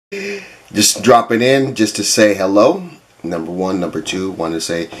Just dropping in just to say hello. Number one. Number two, want to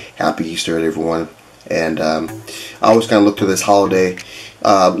say Happy Easter to everyone. And I always kind of look to this holiday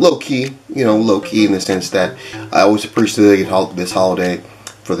low key, low key in the sense that I always appreciate this holiday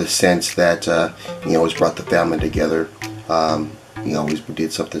for the sense that always brought the family together. Always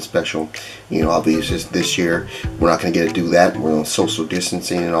did something special. Obviously this year we're not going to get to do that. We're on social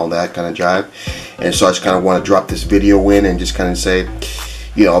distancing and all that kind of jive. And so I just kind of want to drop this video in and just kind of say,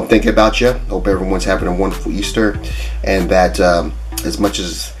 I'm thinking about you. Hope everyone's having a wonderful Easter, and that as much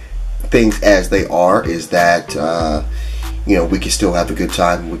as things as they are, is that we can still have a good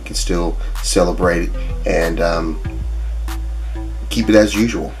time. We can still celebrate and keep it as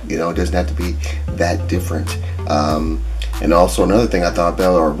usual. It doesn't have to be that different. And also another thing I thought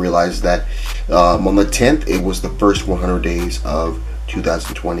about or realized that on the 10th, it was the first 100 days of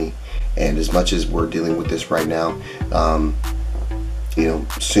 2020. And as much as we're dealing with this right now,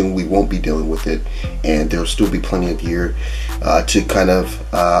 soon we won't be dealing with it. And there'll still be plenty of year to kind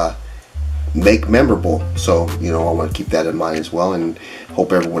of make memorable. So, I want to keep that in mind as well. And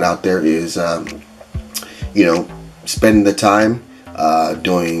hope everyone out there is, spending the time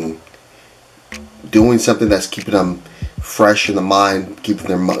doing something that's keeping them fresh in the mind, keeping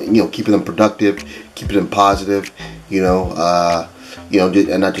them productive, keeping them positive,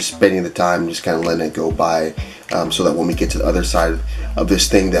 and not just spending the time, just kind of letting it go by, so that when we get to the other side of this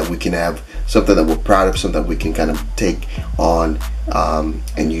thing, that we can have something that we're proud of, something that we can kind of take on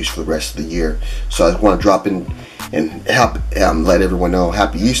and use for the rest of the year. So I just want to drop in and help let everyone know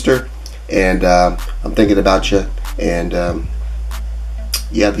Happy Easter, and I'm thinking about you, and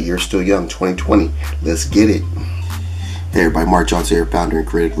the year's still young, 2020. Let's get it. Hey everybody, Mark Johnson here, founder and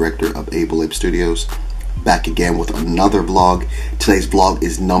creative director of Able Ape Studios, back again with another vlog. Today's vlog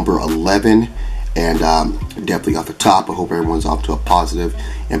is number 11, and definitely off the top, I hope everyone's off to a positive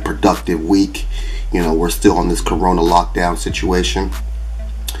and productive week. We're still on this corona lockdown situation.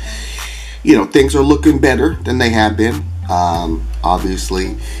 Things are looking better than they have been.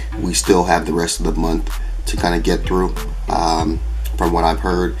 Obviously, we still have the rest of the month to kind of get through. From what I've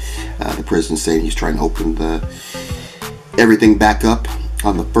heard, the president's saying he's trying to open everything back up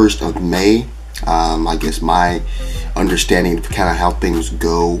on the 1st of May. I guess my understanding of kind of how things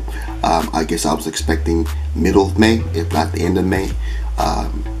go, I guess I was expecting middle of May, if not the end of May,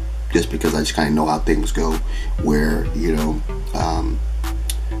 just because I just kind of know how things go, where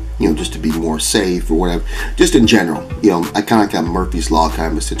just to be more safe or whatever, just in general, I kind of got Murphy's Law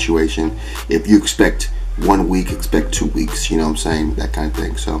kind of a situation. If you expect 1 week, expect 2 weeks, what I'm saying, that kind of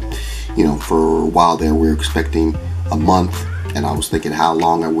thing. So, for a while there, we were expecting a month, and I was thinking, how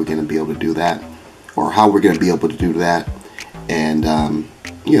long are we going to be able to do that, or how we're going to be able to do that? And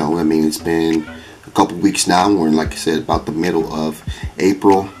it's been a couple weeks now. We're in, like I said, about the middle of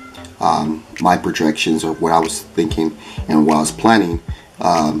April. My projections are what I was thinking and what I was planning.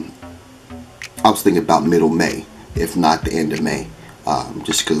 I was thinking about middle May, if not the end of May,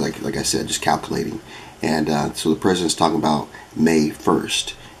 just because, like I said, just calculating. And so the president's talking about May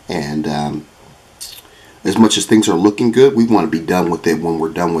 1st, and as much as things are looking good, we want to be done with it when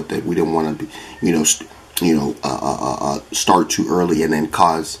we're done with it. We don't want to be, start too early and then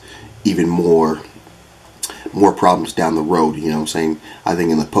cause even more problems down the road. What I'm saying? I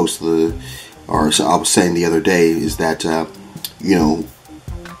think in the post I was saying the other day is that, I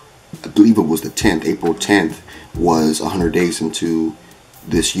believe it was the 10th, April 10th was 100 days into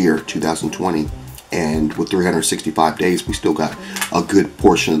this year, 2020. And with 365 days, we still got a good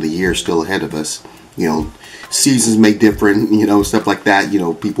portion of the year still ahead of us. Seasons may differ, stuff like that.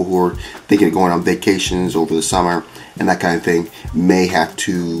 People who are thinking of going on vacations over the summer and that kind of thing may have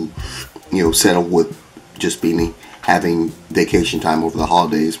to, settle with just having vacation time over the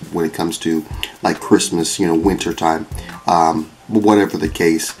holidays when it comes to like Christmas, winter time. But whatever the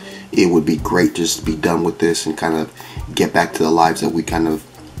case, it would be great just to be done with this and kind of get back to the lives that we kind of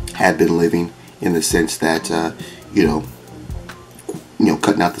had been living, in the sense that,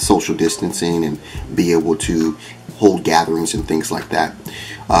 cutting out the social distancing and be able to hold gatherings and things like that.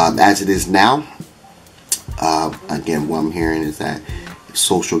 As it is now, again, what I'm hearing is that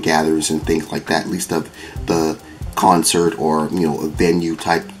social gatherings and things like that, at least of the concert or, venue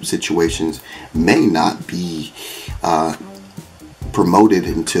type situations, may not be promoted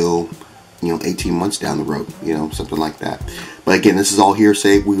until 18 months down the road, something like that. But again, this is all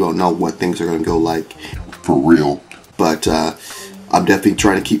hearsay. We don't know what things are going to go like for real. But I'm definitely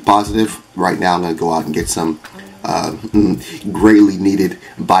trying to keep positive. Right now, I'm going to go out and get some greatly needed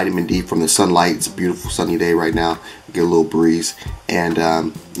vitamin D from the sunlight. It's a beautiful sunny day right now. Get a little breeze, and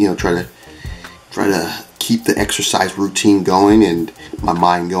try to keep the exercise routine going and my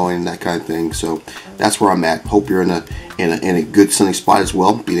mind going and that kind of thing. So that's where I'm at. Hope you're in a good sunny spot as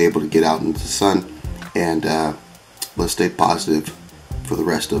well, being able to get out into the sun, and let's stay positive for the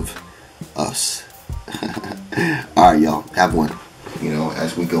rest of us. All right, y'all, have one. You know,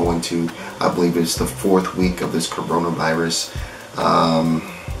 as we go into, I believe it's the 4th week of this coronavirus,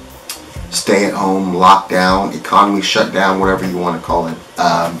 stay at home, lockdown, economy shut down, whatever you want to call it.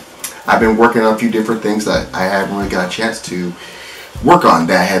 I've been working on a few different things that I haven't really got a chance to work on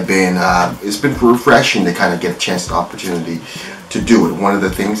that have been, it's been refreshing to kind of get a chance, the opportunity to do it. One of the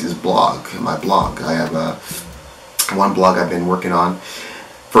things is my blog. I have one blog I've been working on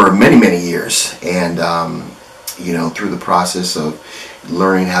for many years, and you know, through the process of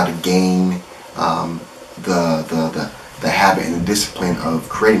learning how to gain the habit and the discipline of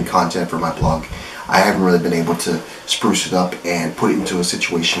creating content for my blog, I haven't really been able to spruce it up and put it into a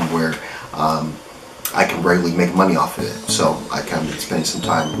situation where I can regularly make money off of it. So I kind of been spending some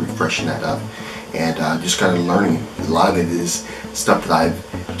time refreshing that up and just kind of learning. A lot of it is stuff that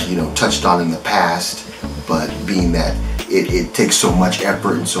I've, you know, touched on in the past, but being that it takes so much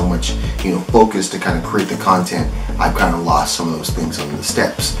effort and so much, you know, focus to kind of create the content, I've kind of lost some of those things on the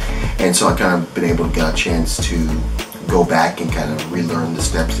steps. And so I've kind of been able to get a chance to go back and kind of relearn the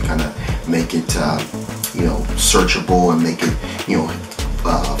steps to kind of make it, you know, searchable and make it, you know,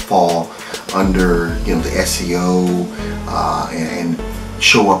 fall under, you know, the SEO and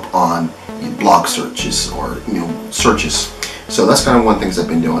show up on blog searches or, you know, searches. So that's kind of one of the things I've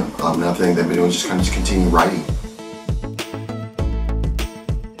been doing. Another thing that I've been doing is just kind of continue writing.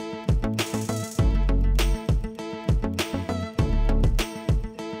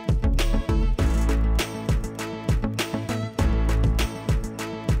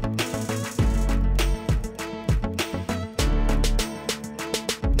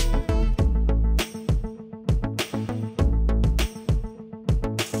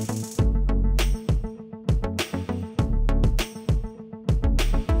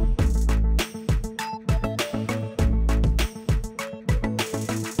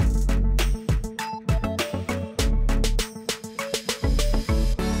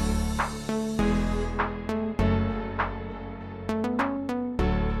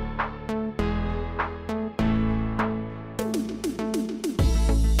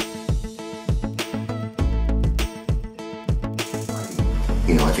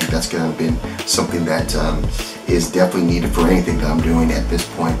 You know, I think that's going to be something that is definitely needed for anything that I'm doing at this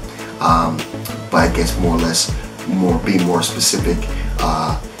point. But I guess being more specific,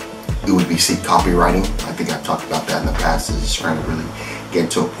 it would be seek copywriting. I think I've talked about that in the past. Is just trying to really get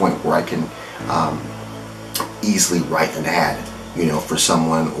to a point where I can easily write an ad, you know, for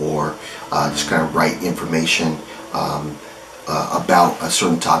someone, or just kind of write information about a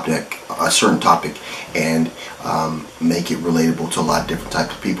certain topic, and make it relatable to a lot of different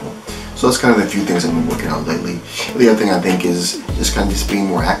types of people. So that's kind of the few things I've been working on lately. The other thing I think is just kind of just being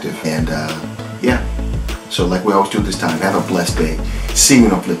more active, and yeah. So like we always do this time, have a blessed day. See you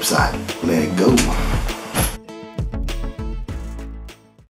on the flip side. Let it go.